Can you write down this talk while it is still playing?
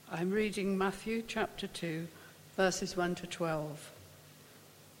I'm reading Matthew chapter 2, verses 1 to 12.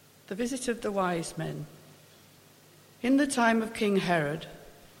 The visit of the wise men. In the time of King Herod,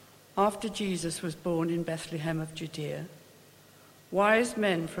 after Jesus was born in Bethlehem of Judea, wise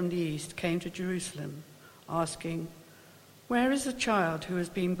men from the east came to Jerusalem, asking, "Where is the child who has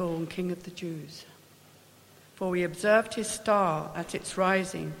been born King of the Jews? For we observed his star at its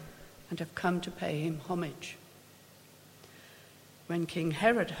rising and have come to pay him homage." When King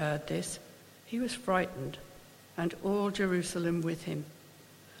Herod heard this, he was frightened, and all Jerusalem with him.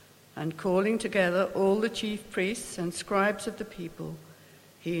 And calling together all the chief priests and scribes of the people,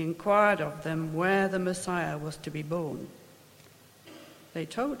 he inquired of them where the Messiah was to be born. They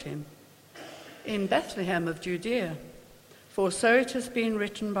told him, "In Bethlehem of Judea, for so it has been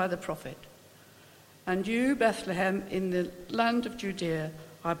written by the prophet. And you, Bethlehem, in the land of Judea,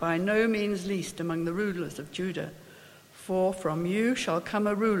 are by no means least among the rulers of Judah, for from you shall come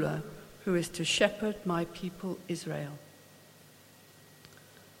a ruler who is to shepherd my people Israel."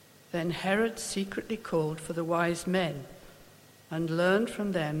 Then Herod secretly called for the wise men and learned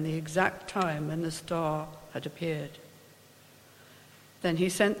from them the exact time when the star had appeared. Then he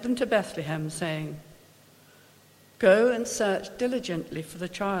sent them to Bethlehem, saying, "Go and search diligently for the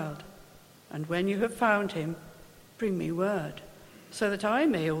child, and when you have found him, bring me word, so that I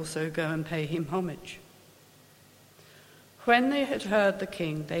may also go and pay him homage." When they had heard the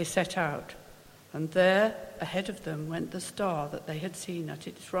king, they set out, and there ahead of them went the star that they had seen at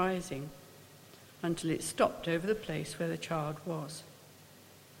its rising, until it stopped over the place where the child was.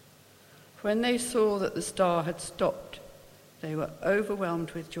 When they saw that the star had stopped, they were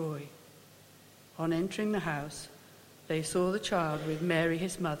overwhelmed with joy. On entering the house, they saw the child with Mary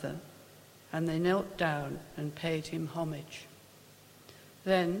his mother, and they knelt down and paid him homage.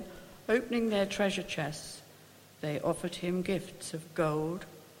 Then, opening their treasure chests, they offered him gifts of gold,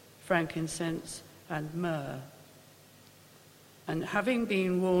 frankincense, and myrrh. And having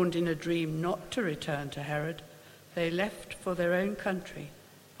been warned in a dream not to return to Herod, they left for their own country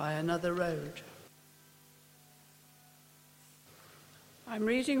by another road. I'm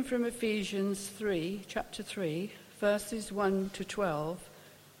reading from Ephesians 3, chapter 3, verses 1 to 12,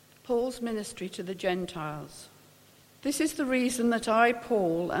 Paul's ministry to the Gentiles. "This is the reason that I,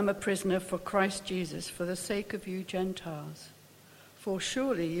 Paul, am a prisoner for Christ Jesus for the sake of you Gentiles. For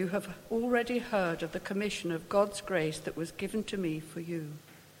surely you have already heard of the commission of God's grace that was given to me for you,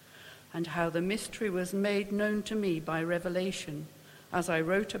 and how the mystery was made known to me by revelation, as I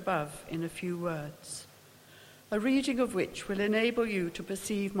wrote above in a few words, a reading of which will enable you to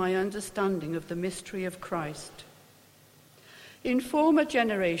perceive my understanding of the mystery of Christ. In former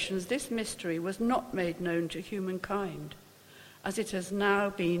generations, this mystery was not made known to humankind, as it has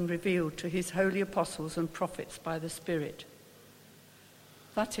now been revealed to his holy apostles and prophets by the Spirit.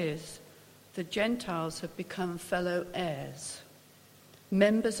 That is, the Gentiles have become fellow heirs,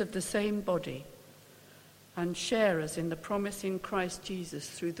 members of the same body, and sharers in the promise in Christ Jesus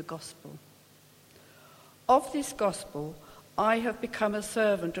through the gospel. Of this gospel, I have become a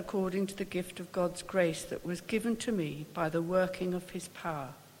servant according to the gift of God's grace that was given to me by the working of his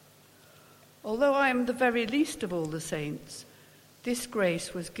power. Although I am the very least of all the saints, this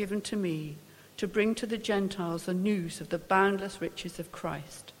grace was given to me to bring to the Gentiles the news of the boundless riches of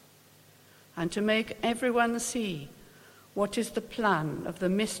Christ, and to make everyone see what is the plan of the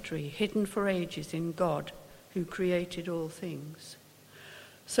mystery hidden for ages in God, who created all things,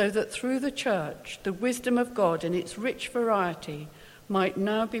 so that through the church the wisdom of God in its rich variety might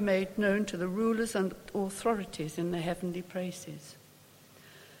now be made known to the rulers and authorities in the heavenly places.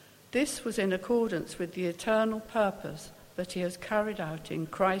 This was in accordance with the eternal purpose that he has carried out in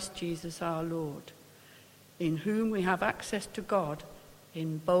Christ Jesus our Lord, in whom we have access to God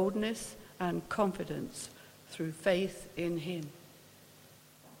in boldness and confidence through faith in him."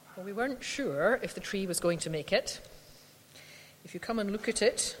 Well, we weren't sure if the tree was going to make it. If you come and look at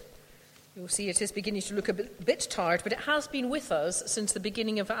it, you'll see it is beginning to look a bit tired, but it has been with us since the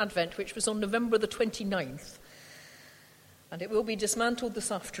beginning of Advent, which was on November the 29th. And it will be dismantled this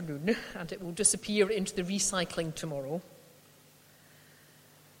afternoon, and it will disappear into the recycling tomorrow.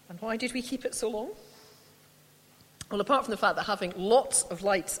 And why did we keep it so long? Well, apart from the fact that having lots of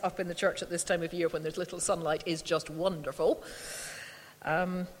lights up in the church at this time of year when there's little sunlight is just wonderful,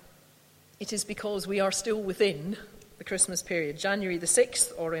 it is because we are still within the Christmas period. January the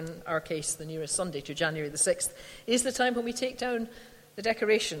 6th, or in our case, the nearest Sunday to January the 6th, is the time when we take down the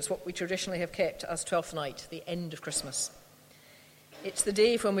decorations, what we traditionally have kept as Twelfth Night, the end of Christmas. It's the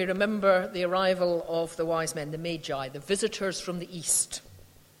day when we remember the arrival of the wise men, the Magi, the visitors from the East,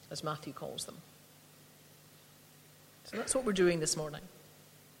 as Matthew calls them. So that's what we're doing this morning.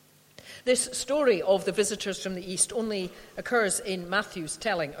 This story of the visitors from the east only occurs in Matthew's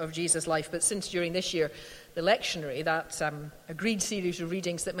telling of Jesus' life, but since during this year the lectionary, that agreed series of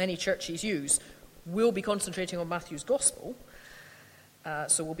readings that many churches use, will be concentrating on Matthew's Gospel,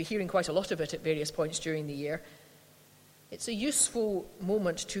 so we'll be hearing quite a lot of it at various points during the year, it's a useful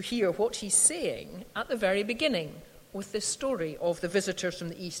moment to hear what he's saying at the very beginning with this story of the visitors from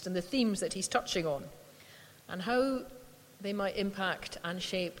the east and the themes that he's touching on, and how they might impact and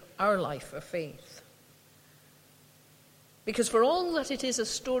shape our life of faith. Because for all that it is a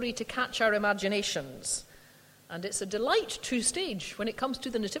story to catch our imaginations, and it's a delight to stage when it comes to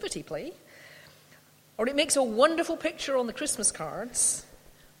the nativity play, or it makes a wonderful picture on the Christmas cards,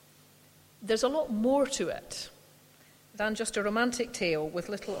 there's a lot more to it than just a romantic tale with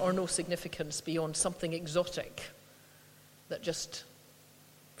little or no significance beyond something exotic that just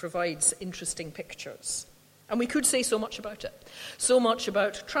provides interesting pictures. And we could say so much about it. So much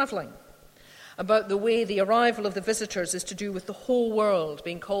about travelling, about the way the arrival of the visitors is to do with the whole world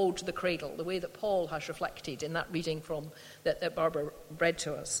being called to the cradle, the way that Paul has reflected in that reading from that Barbara read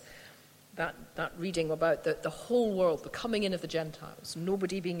to us. That reading about the whole world, the coming in of the Gentiles,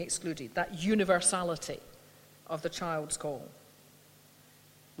 nobody being excluded, that universality of the child's call.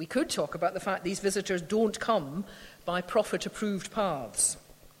 We could talk about the fact these visitors don't come by prophet-approved paths.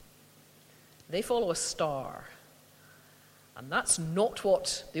 They follow a star. And that's not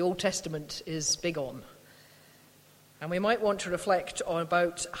what the Old Testament is big on. And we might want to reflect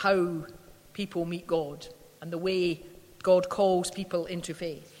about how people meet God and the way God calls people into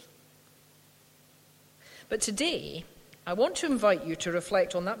faith. But today, I want to invite you to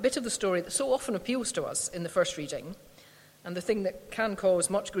reflect on that bit of the story that so often appeals to us in the first reading, and the thing that can cause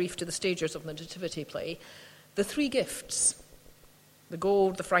much grief to the stagers of the nativity play, the three gifts: the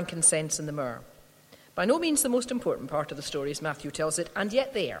gold, the frankincense, and the myrrh. By no means the most important part of the story as Matthew tells it, and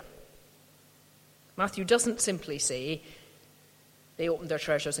yet there. Matthew doesn't simply say they opened their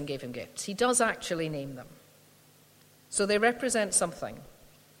treasures and gave him gifts. He does actually name them. So they represent something.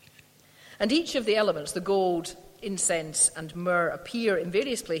 And each of the elements, the gold, incense, and myrrh, appear in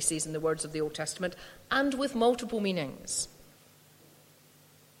various places in the words of the Old Testament and with multiple meanings.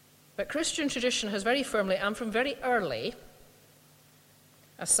 But Christian tradition has very firmly and from very early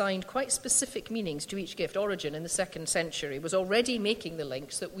assigned quite specific meanings to each gift. Origen in the 2nd century was already making the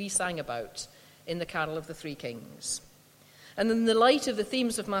links that we sang about in the Carol of the Three Kings. And in the light of the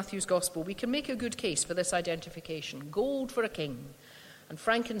themes of Matthew's Gospel, we can make a good case for this identification: gold for a king, and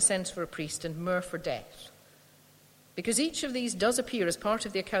frankincense for a priest, and myrrh for death. Because each of these does appear as part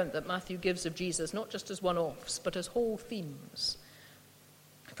of the account that Matthew gives of Jesus, not just as one-offs, but as whole themes.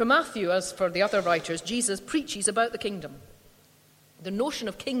 For Matthew, as for the other writers, Jesus preaches about the kingdom. The notion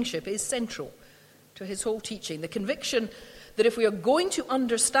of kingship is central to his whole teaching. The conviction that if we are going to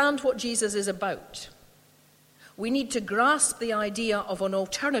understand what Jesus is about, we need to grasp the idea of an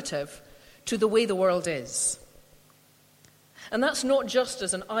alternative to the way the world is. And that's not just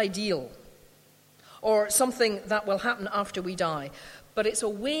as an ideal or something that will happen after we die, but it's a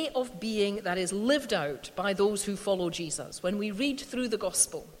way of being that is lived out by those who follow Jesus. When we read through the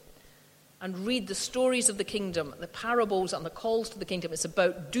gospel and read the stories of the kingdom, the parables and the calls to the kingdom, it's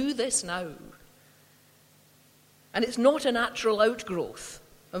about do this now. And it's not a natural outgrowth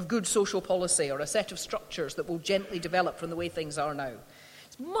of good social policy or a set of structures that will gently develop from the way things are now.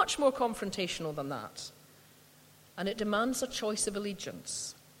 It's much more confrontational than that. And it demands a choice of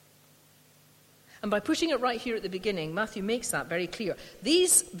allegiance. And by putting it right here at the beginning, Matthew makes that very clear.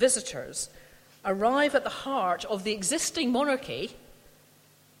 These visitors arrive at the heart of the existing monarchy.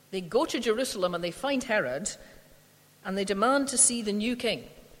 They go to Jerusalem and they find Herod, and they demand to see the new king.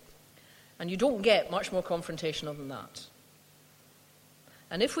 And you don't get much more confrontational than that.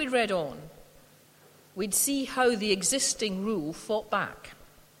 And if we read on, we'd see how the existing rule fought back.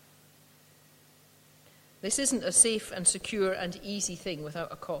 This isn't a safe and secure and easy thing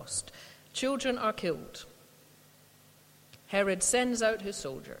without a cost. Children are killed. Herod sends out his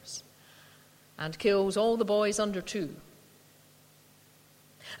soldiers and kills all the boys under 2.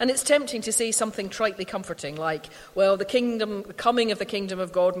 And it's tempting to say something tritely comforting like, well, the coming of the kingdom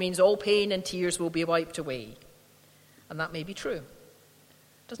of God means all pain and tears will be wiped away. And that may be true.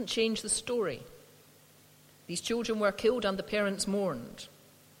 It doesn't change the story. These children were killed and the parents mourned.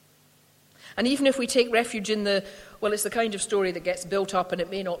 And even if we take refuge in it's the kind of story that gets built up and it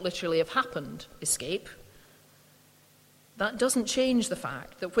may not literally have happened, escape, that doesn't change the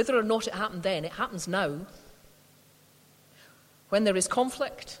fact that whether or not it happened then, it happens now. When there is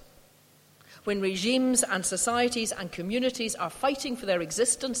conflict, when regimes and societies and communities are fighting for their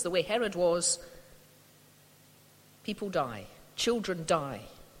existence the way Herod was, people die, children die.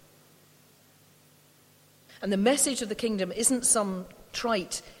 And the message of the kingdom isn't some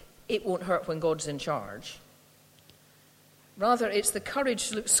trite, it won't hurt when God's in charge. Rather, it's the courage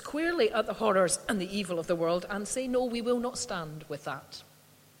to look squarely at the horrors and the evil of the world and say, no, we will not stand with that.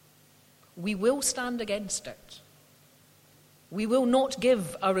 We will stand against it. We will not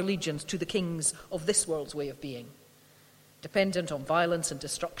give our allegiance to the kings of this world's way of being, dependent on violence and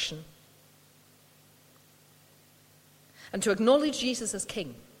destruction. And to acknowledge Jesus as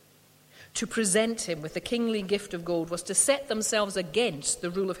king, to present him with the kingly gift of gold, was to set themselves against the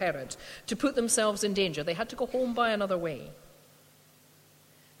rule of Herod, to put themselves in danger. They had to go home by another way.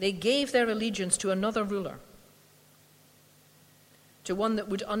 They gave their allegiance to another ruler, to one that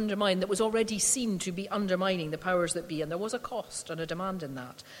would undermine, that was already seen to be undermining the powers that be, and there was a cost and a demand in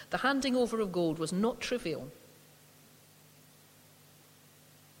that. The handing over of gold was not trivial.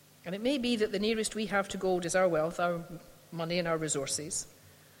 And it may be that the nearest we have to gold is our wealth, our money and our resources.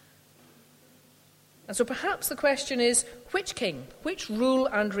 And so perhaps the question is, which king, which rule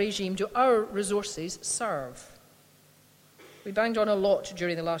and regime do our resources serve? We banged on a lot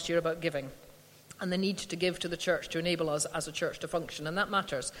during the last year about giving and the need to give to the church to enable us as a church to function, and that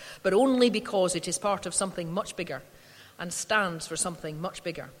matters, but only because it is part of something much bigger and stands for something much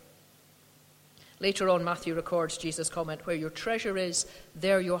bigger. Later on, Matthew records Jesus' comment, where your treasure is,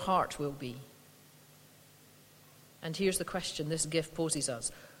 there your heart will be. And here's the question this gift poses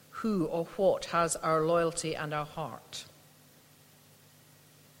us. Who or what has our loyalty and our heart?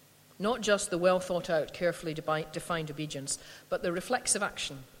 Not just the well thought out, carefully defined obedience, but the reflexive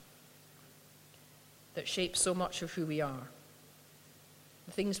action that shapes so much of who we are.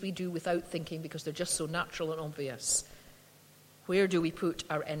 The things we do without thinking because they're just so natural and obvious. Where do we put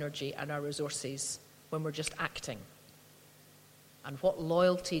our energy and our resources when we're just acting? And what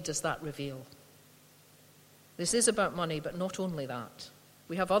loyalty does that reveal? This is about money, but not only that.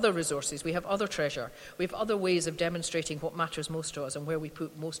 We have other resources, we have other treasure, we have other ways of demonstrating what matters most to us and where we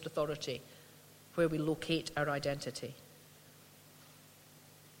put most authority, where we locate our identity.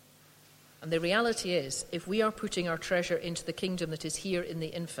 And the reality is, if we are putting our treasure into the kingdom that is here in the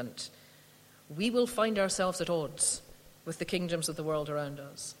infant, we will find ourselves at odds with the kingdoms of the world around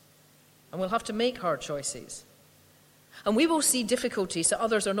us. And we'll have to make hard choices. And we will see difficulties that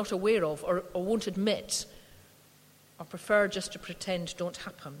others are not aware of or won't admit, or prefer just to pretend don't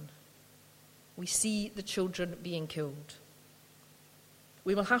happen. We see the children being killed.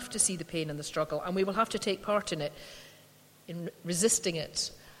 We will have to see the pain and the struggle, and we will have to take part in it, in resisting it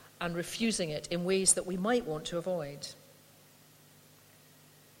and refusing it in ways that we might want to avoid.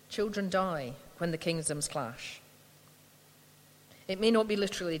 Children die when the kingdoms clash. It may not be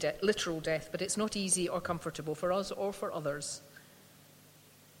literal death, but it's not easy or comfortable for us or for others.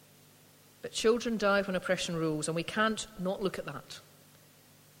 But children die when oppression rules, and we can't not look at that.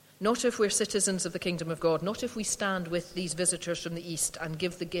 Not if we're citizens of the kingdom of God, not if we stand with these visitors from the East and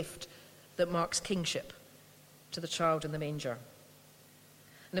give the gift that marks kingship to the child in the manger.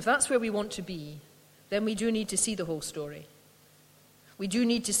 And if that's where we want to be, then we do need to see the whole story. We do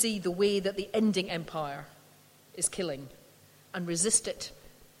need to see the way that the ending empire is killing, and resist it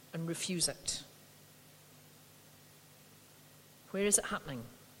and refuse it. Where is it happening?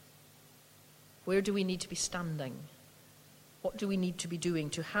 Where do we need to be standing? What do we need to be doing?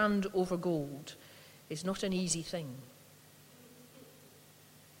 To hand over gold is not an easy thing.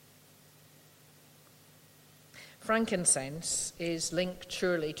 Frankincense is linked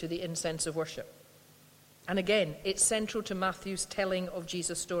surely to the incense of worship. And again, it's central to Matthew's telling of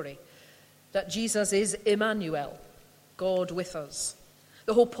Jesus' story, that Jesus is Emmanuel, God with us.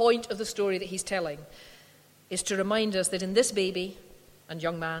 The whole point of the story that he's telling is to remind us that in this baby and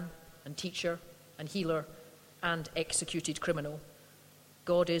young man and teacher and healer and executed criminal,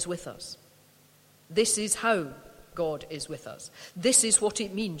 God is with us. This is how God is with us. This is what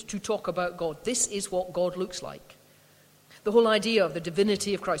it means to talk about God. This is what God looks like. The whole idea of the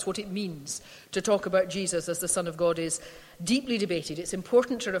divinity of Christ, what it means to talk about Jesus as the Son of God, is deeply debated. It's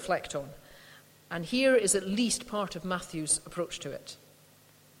important to reflect on. And here is at least part of Matthew's approach to it.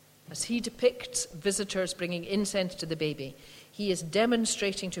 As he depicts visitors bringing incense to the baby, he is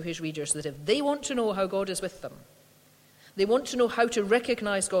demonstrating to his readers that if they want to know how God is with them, they want to know how to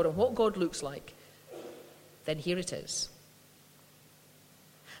recognize God and what God looks like, then here it is.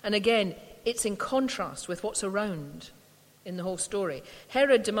 And again, it's in contrast with what's around in the whole story.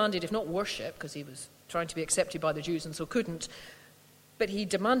 Herod demanded, if not worship, because he was trying to be accepted by the Jews and so couldn't, but he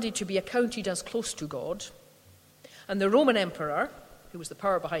demanded to be accounted as close to God. And the Roman emperor, who was the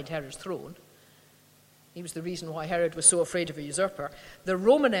power behind Herod's throne, he was the reason why Herod was so afraid of a usurper, the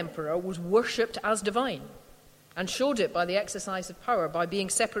Roman emperor was worshipped as divine. and showed it by the exercise of power, by being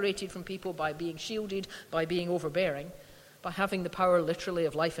separated from people, by being shielded, by being overbearing, by having the power literally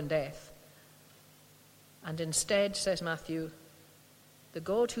of life and death. And instead, says Matthew, the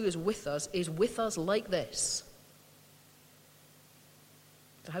God who is with us like this.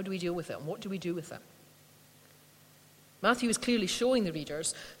 So how do we deal with it, and what do we do with it? Matthew is clearly showing the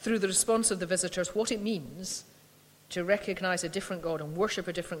readers, through the response of the visitors, what it means to recognize a different God and worship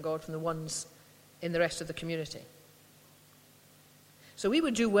a different God from the ones in the rest of the community. So we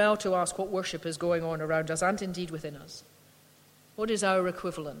would do well to ask what worship is going on around us and indeed within us. What is our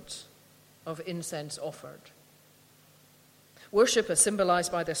equivalent of incense offered? Worship, as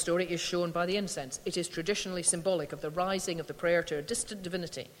symbolized by this story, is shown by the incense. It is traditionally symbolic of the rising of the prayer to a distant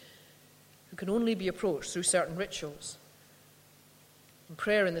divinity who can only be approached through certain rituals. And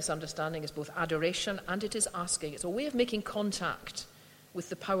prayer in this understanding is both adoration and it is asking. It's a way of making contact with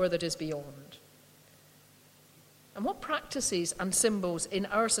the power that is beyond. And what practices and symbols in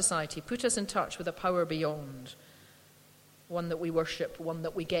our society put us in touch with a power beyond? One that we worship, one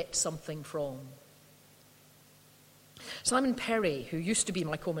that we get something from. Simon Perry, who used to be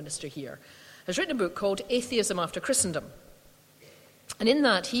my co-minister here, has written a book called Atheism After Christendom. And in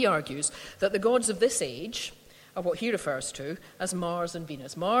that he argues that the gods of this age are what he refers to as Mars and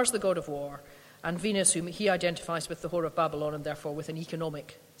Venus. Mars, the god of war, and Venus, whom he identifies with the whore of Babylon and therefore with an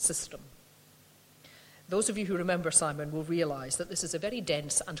economic system. Those of you who remember Simon will realise that this is a very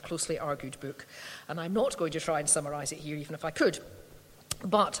dense and closely argued book, and I'm not going to try and summarise it here, even if I could.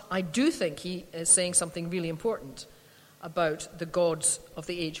 But I do think he is saying something really important about the gods of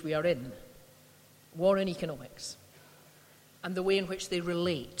the age we are in, war and economics, and the way in which they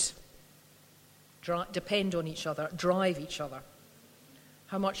relate, depend on each other, drive each other.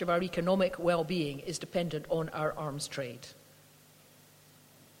 How much of our economic well-being is dependent on our arms trade?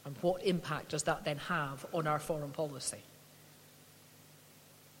 And what impact does that then have on our foreign policy?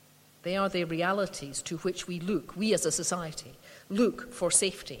 They are the realities to which we look, we as a society, look for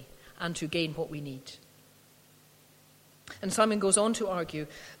safety and to gain what we need. And Simon goes on to argue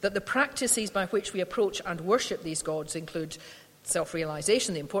that the practices by which we approach and worship these gods include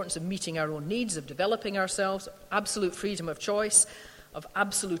self-realization, the importance of meeting our own needs, of developing ourselves, absolute freedom of choice, of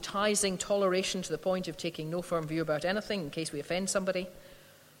absolutizing toleration to the point of taking no firm view about anything in case we offend somebody.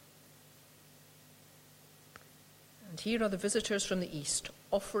 And here are the visitors from the East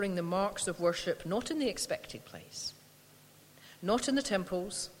offering the marks of worship not in the expected place, not in the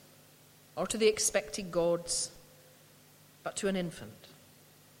temples or to the expected gods, but to an infant.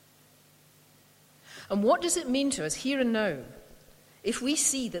 And what does it mean to us here and now if we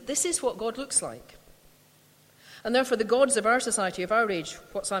see that this is what God looks like? And therefore the gods of our society, of our age,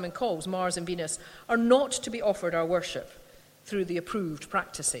 what Simon calls Mars and Venus, are not to be offered our worship through the approved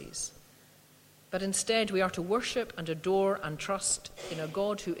practices. But instead we are to worship and adore and trust in a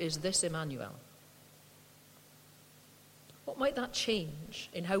God who is this Emmanuel. What might that change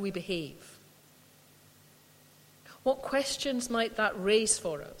in how we behave? What questions might that raise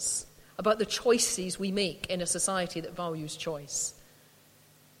for us about the choices we make in a society that values choice?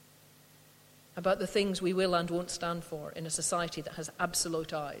 About the things we will and won't stand for in a society that has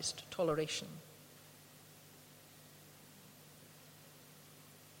absolutized toleration?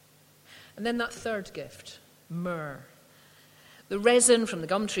 And then that third gift, myrrh. The resin from the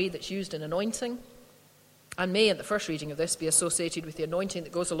gum tree that's used in anointing, and may, at the first reading of this, be associated with the anointing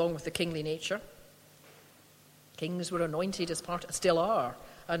that goes along with the kingly nature. Kings were anointed as part, still are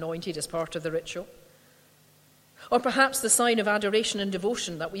anointed as part of the ritual. Or perhaps the sign of adoration and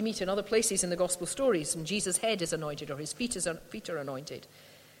devotion that we meet in other places in the gospel stories, and Jesus' head is anointed or his feet are anointed.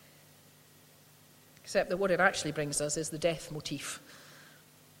 Except that what it actually brings us is the death motif.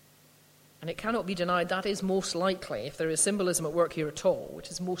 And it cannot be denied that is most likely, if there is symbolism at work here at all,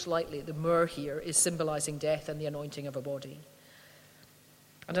 which is most likely the myrrh here is symbolizing death and the anointing of a body.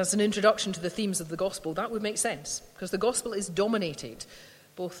 And as an introduction to the themes of the gospel, that would make sense, because the gospel is dominated,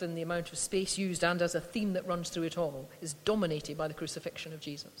 both in the amount of space used and as a theme that runs through it all, is dominated by the crucifixion of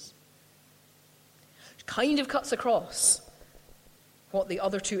Jesus. Which kind of cuts across what the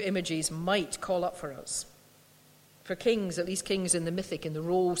other two images might call up for us. For kings, at least kings in the mythic, in the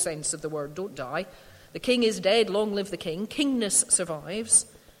role sense of the word, don't die. The king is dead, long live the king. Kingness survives.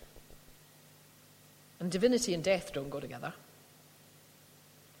 And divinity and death don't go together.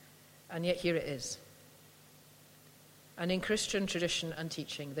 And yet here it is. And in Christian tradition and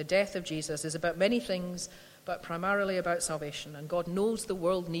teaching, the death of Jesus is about many things, but primarily about salvation. And God knows the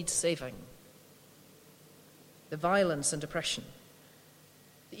world needs saving. The violence and oppression,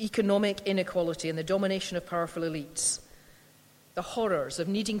 the economic inequality and the domination of powerful elites, The horrors of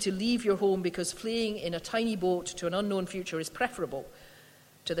needing to leave your home because fleeing in a tiny boat to an unknown future is preferable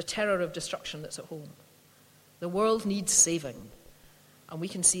to the terror of destruction that's at home. The world needs saving, and we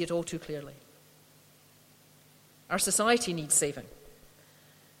can see it all too clearly. Our society needs saving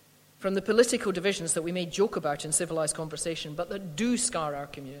from the political divisions that we may joke about in civilized conversation, but that do scar our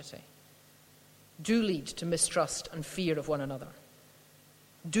community, do lead to mistrust and fear of one another,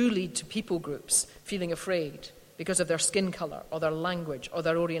 do lead to people groups feeling afraid because of their skin colour or their language or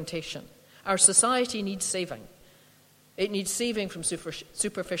their orientation. Our society needs saving. It needs saving from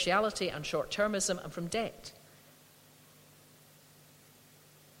superficiality and short-termism and from debt.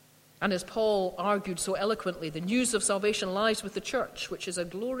 And as Paul argued so eloquently, the news of salvation lies with the church, which is a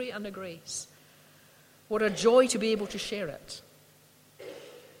glory and a grace. What a joy to be able to share it.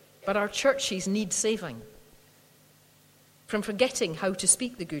 But our churches need saving from forgetting how to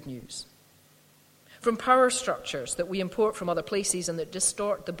speak the good news, from power structures that we import from other places and that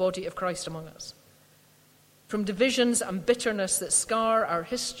distort the body of Christ among us, from divisions and bitterness that scar our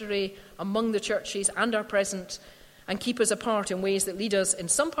history among the churches and our present and keep us apart in ways that lead us in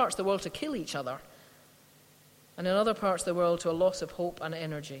some parts of the world to kill each other and in other parts of the world to a loss of hope and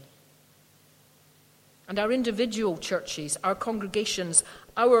energy. And our individual churches, our congregations,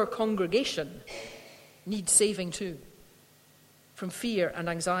 our congregation needs saving too, from fear and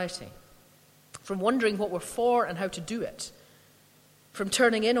anxiety, from wondering what we're for and how to do it, from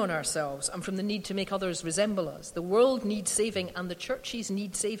turning in on ourselves and from the need to make others resemble us. The world needs saving and the churches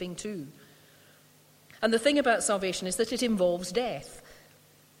need saving too. And the thing about salvation is that it involves death.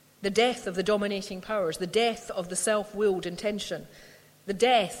 The death of the dominating powers, the death of the self-willed intention, the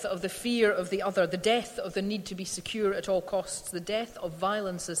death of the fear of the other, the death of the need to be secure at all costs, the death of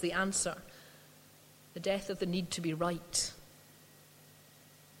violence as the answer, the death of the need to be right.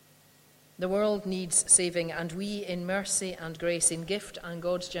 The world needs saving, and we, in mercy and grace, in gift and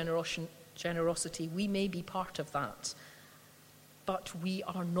God's generosity, we may be part of that. But we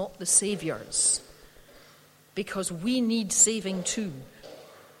are not the saviours, because we need saving too.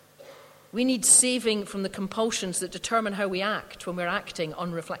 We need saving from the compulsions that determine how we act when we're acting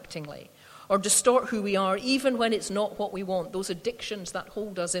unreflectingly, or distort who we are even when it's not what we want, those addictions that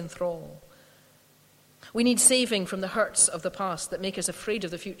hold us in thrall. We need saving from the hurts of the past that make us afraid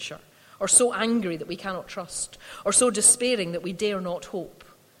of the future, or so angry that we cannot trust, or so despairing that we dare not hope.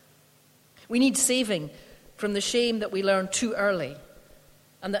 We need saving from the shame that we learn too early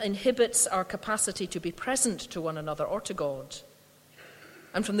and that inhibits our capacity to be present to one another or to God,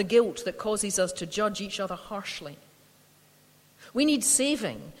 and from the guilt that causes us to judge each other harshly. We need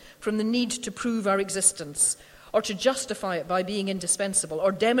saving from the need to prove our existence, or to justify it by being indispensable,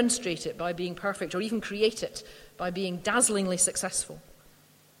 or demonstrate it by being perfect, or even create it by being dazzlingly successful.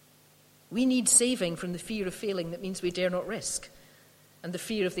 We need saving from the fear of failing that means we dare not risk, and the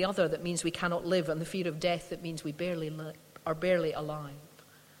fear of the other that means we cannot live, and the fear of death that means we are barely alive.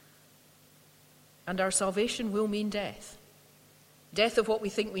 And our salvation will mean death. Death of what we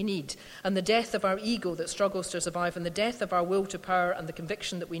think we need, and the death of our ego that struggles to survive, and the death of our will to power and the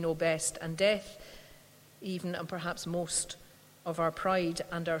conviction that we know best, and death, even and perhaps most, of our pride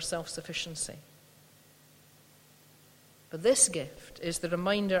and our self-sufficiency. But this gift is the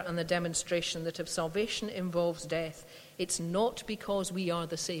reminder and the demonstration that if salvation involves death, it's not because we are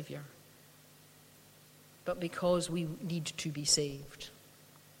the Saviour, but because we need to be saved.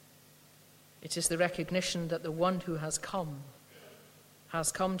 It is the recognition that the one who has come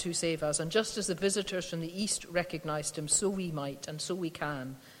to save us. And just as the visitors from the east recognized him, so we might, and so we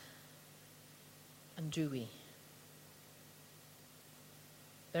can. And do we?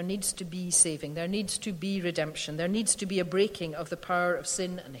 There needs to be saving. There needs to be redemption. There needs to be a breaking of the power of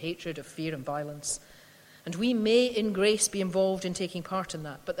sin and hatred, of fear and violence. And we may, in grace, be involved in taking part in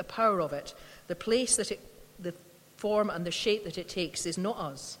that. But the power of it, the place that the form and the shape that it takes is not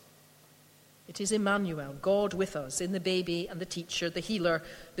us. It is Emmanuel, God with us, in the baby and the teacher, the healer,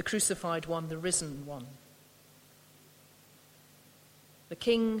 the crucified one, the risen one. The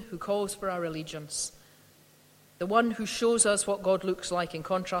King who calls for our allegiance, the one who shows us what God looks like in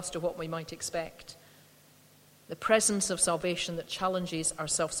contrast to what we might expect, the presence of salvation that challenges our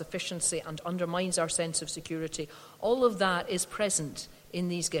self-sufficiency and undermines our sense of security. All of that is present in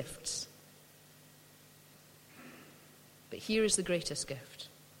these gifts. But here is the greatest gift.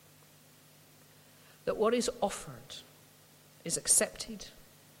 That what is offered is accepted,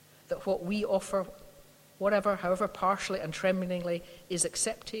 that what we offer, however partially and tremblingly, is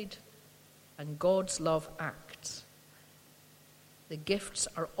accepted, and God's love acts. The gifts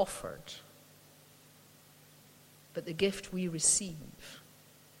are offered, but the gift we receive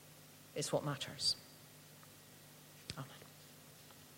is what matters.